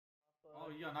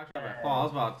you got knocked out by fall. I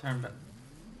was about to turn back.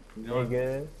 You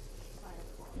good?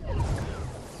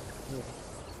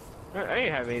 I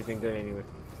ain't have anything good anyway.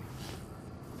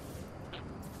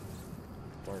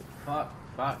 Fuck.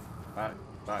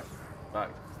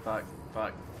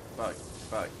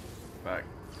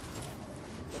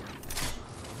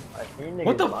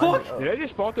 What the fuck? Did I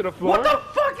just fall to the floor? What the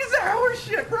fuck is that horse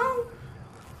shit, bro?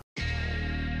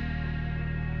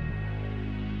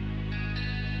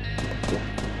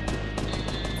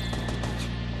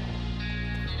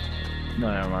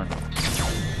 No, never mind.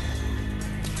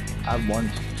 I have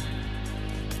one.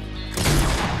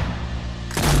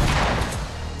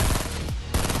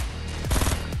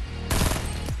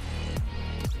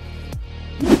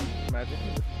 Magic.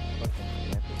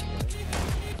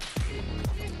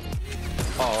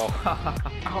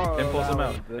 Oh. Impulse him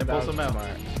out. Impulse him out.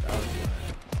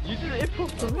 You did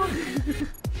impulse him out.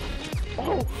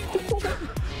 Oh.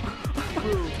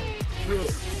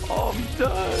 Oh, I'm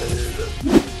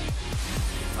done.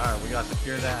 Alright, we gotta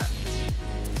secure that.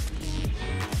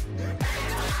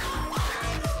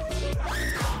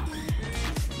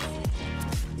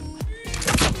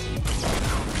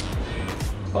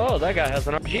 Oh, that guy has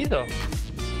an RPG though.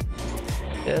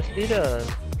 Yes, he does.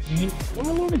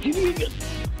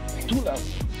 Too loud.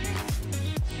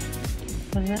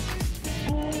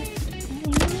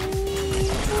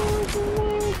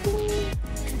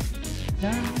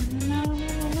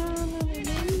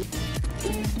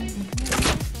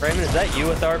 Raymond, is that you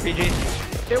with the RPG?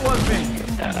 It was me.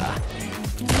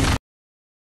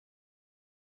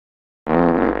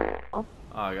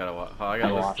 Oh, I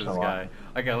gotta listen to this guy.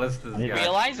 I gotta listen to this guy.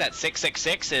 Realize that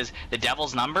 666 is the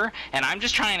devil's number, and I'm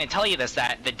just trying to tell you this,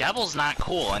 that the devil's not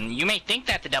cool, and you may think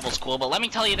that the devil's cool, but let me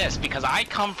tell you this, because I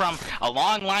come from a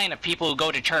long line of people who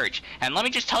go to church, and let me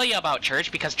just tell you about church,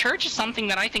 because church is something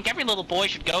that I think every little boy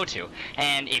should go to,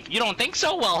 and if you don't think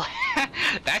so, well,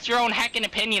 that's your own heckin'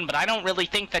 opinion, but I don't really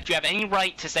think that you have any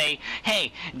right to say,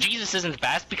 hey, Jesus isn't the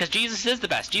best, because Jesus is the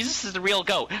best. Jesus is the real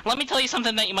GOAT. Let me tell you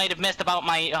something that you might have missed about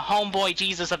my homeboy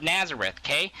Jesus of Nazareth,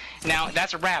 okay? Now,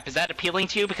 that's a wrap. Is that appealing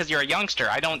to you because you're a youngster?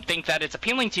 I don't think that it's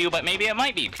appealing to you, but maybe it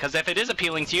might be, because if it is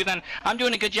appealing to you, then I'm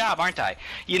doing a good job, aren't I?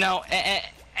 You know,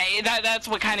 that's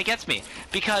what kind of gets me,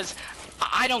 because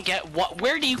I don't get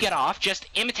where do you get off just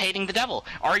imitating the devil?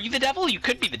 Are you the devil? You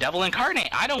could be the devil incarnate.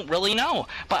 I don't really know.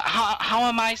 But how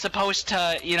am I supposed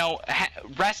to, you know,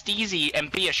 rest easy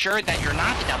and be assured that you're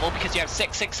not the devil because you have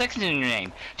 666 in your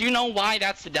name? Do you know why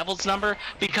that's the devil's number?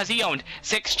 Because he owned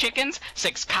 6 chickens,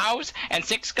 6 cows, and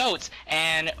 6 goats.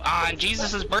 And on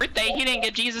Jesus' birthday, he didn't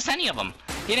give Jesus any of them.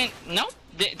 He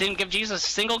didn't give Jesus a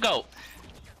single goat.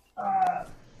 Are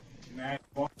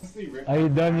you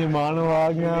done your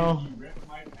monologue now?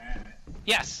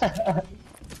 Yes.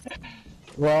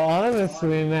 Well,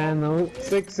 honestly, man, the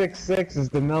 666 is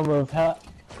the number of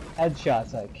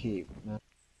headshots I keep.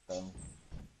 So,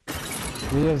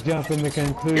 we just jump into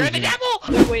conclusion. You're the devil!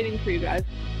 They're waiting for you guys.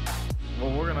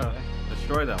 Well, we're gonna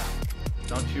destroy them.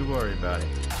 Don't you worry about it.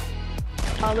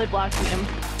 Oh, they blocking him.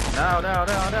 No.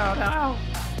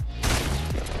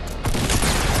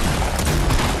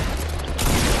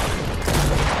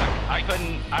 I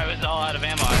couldn't. I was all out of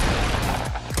ammo.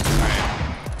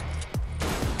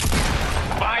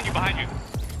 Alright. Behind you.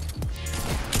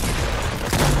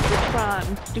 The Tron,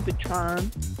 stupid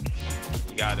Tron.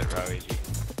 You got it, Rauigi.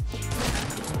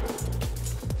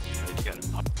 He's gonna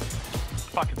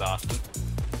fuck is Austin.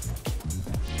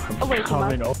 Oh wait, come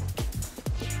on.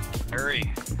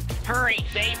 Hurry,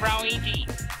 save Rauigi.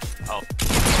 Oh.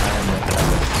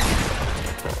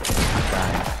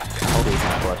 Holy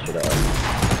crap, flush it up.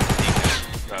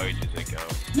 Rauigi's a go.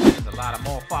 There's a lot of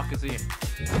motherfuckers here.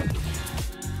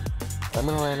 I'm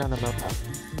gonna land on a moped.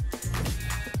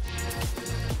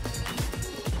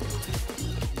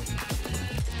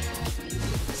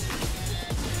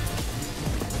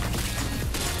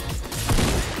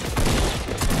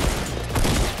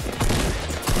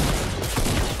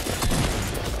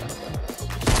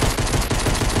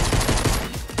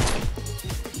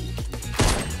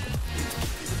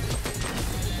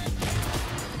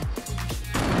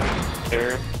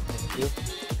 Sure.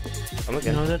 I'm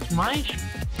looking. No, that's my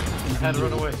I had to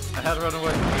run away.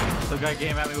 Some guy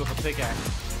came at me with a pickaxe.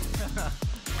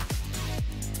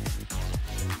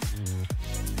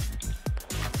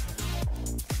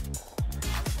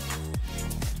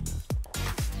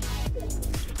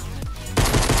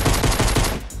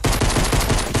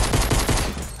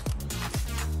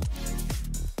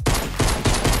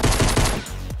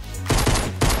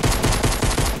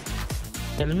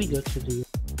 Yeah, let me go to the...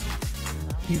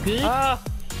 You good?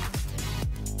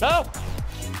 No!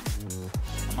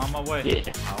 I'm on my way.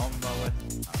 Yeah. I'm on my way.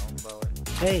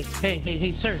 Hey,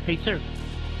 sir,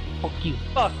 Fuck you.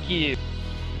 Fuck you.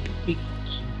 Big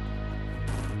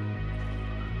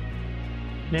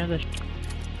now the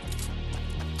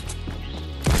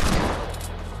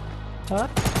Huh?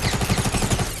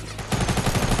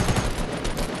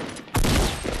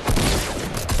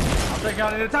 I'll take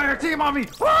out an entire team on me!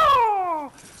 Woo!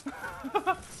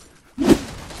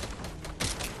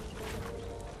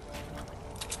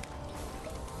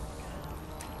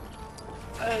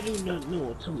 I do not know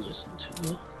what to listen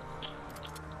to.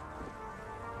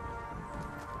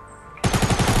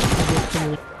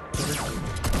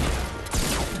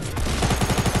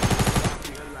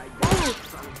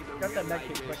 Got that neck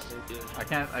kick quickly. I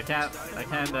can't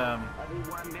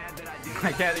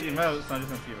emote, so I'm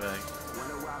just gonna keep back.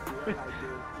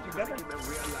 You got that?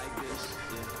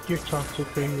 You're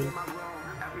toxic, Raymond.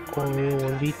 Oh,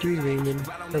 1v3 Raymond.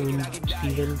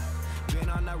 Steven.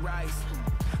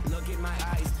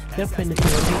 Yep, and it's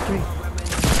 1v3.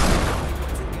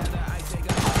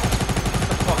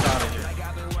 Fuck out of here.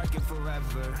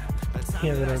 You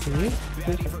have an RPG?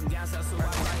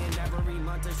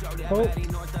 Oh,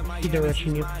 he's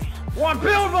rushing you. One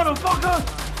build, motherfucker!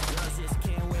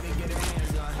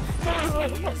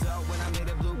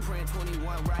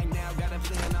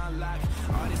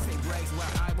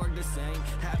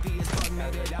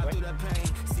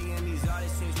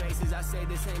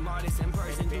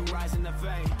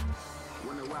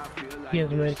 He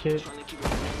has a medkit.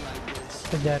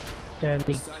 But that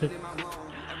needs to.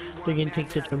 They're gonna take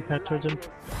the jump pad towards him.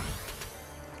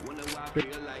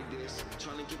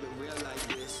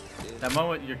 That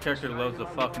moment your character loads a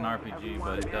fucking RPG,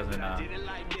 but it doesn't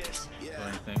do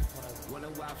anything.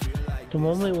 The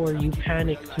moment where you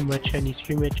panic too much and you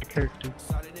scream at your character.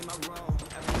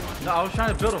 No, I was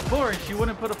trying to build a floor and she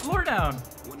wouldn't put a floor down.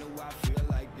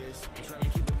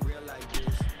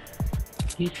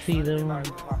 You see them.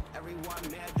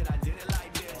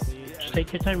 Just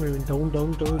take your time, Ruben. Don't.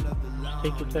 Just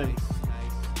take your time.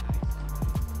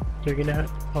 You're gonna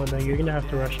have. Oh no, you're gonna have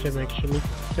to rush them actually,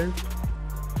 sir.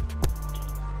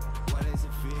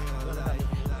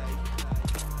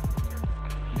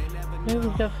 Yeah,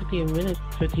 we've got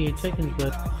 58 seconds,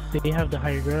 but they have the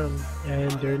higher ground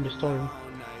and they're in the storm.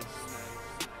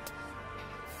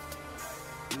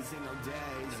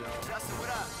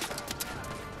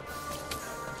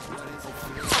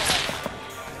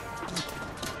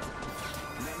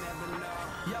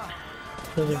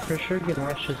 So they're for sure gonna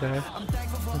rush his ass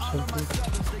or something.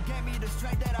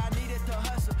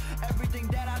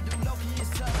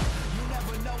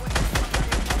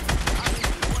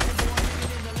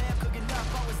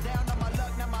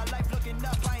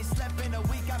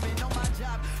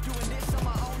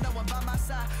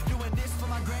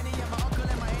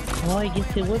 Oh, I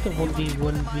guess it was a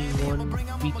 1v1,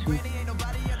 v2.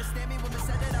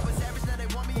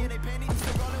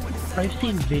 I've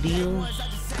seen videos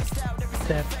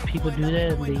that people do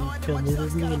that and they film it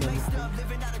with me and everything.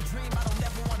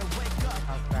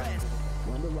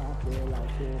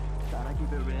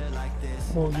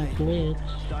 Oh, he glitched.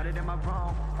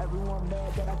 Everyone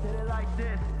mad that I did it like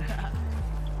this.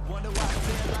 Wonder why I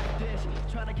did it like this.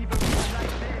 Trying to keep it real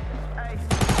like this. Hey.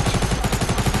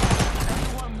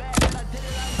 Everyone mad that I did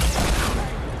it like this.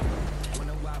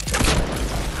 Wonder why I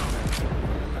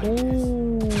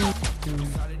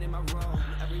started in my room.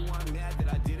 Everyone mad that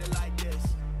I did it like this.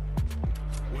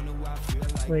 Wonder why I feel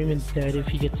like Raymond's dead if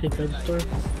he gets hit by the storm.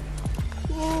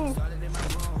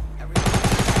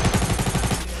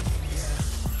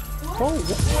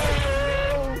 Oh!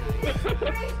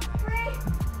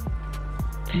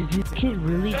 Did this kid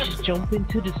really just jump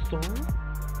into the storm?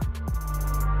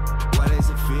 what does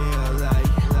it feel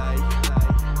like?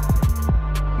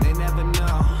 They never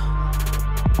know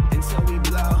until we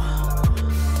blow.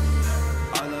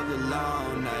 All of the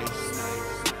long nights.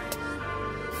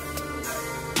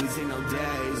 We see no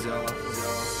days off.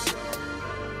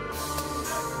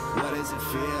 What does it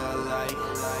feel like?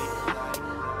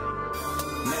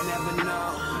 They never know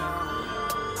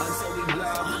until we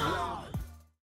blow.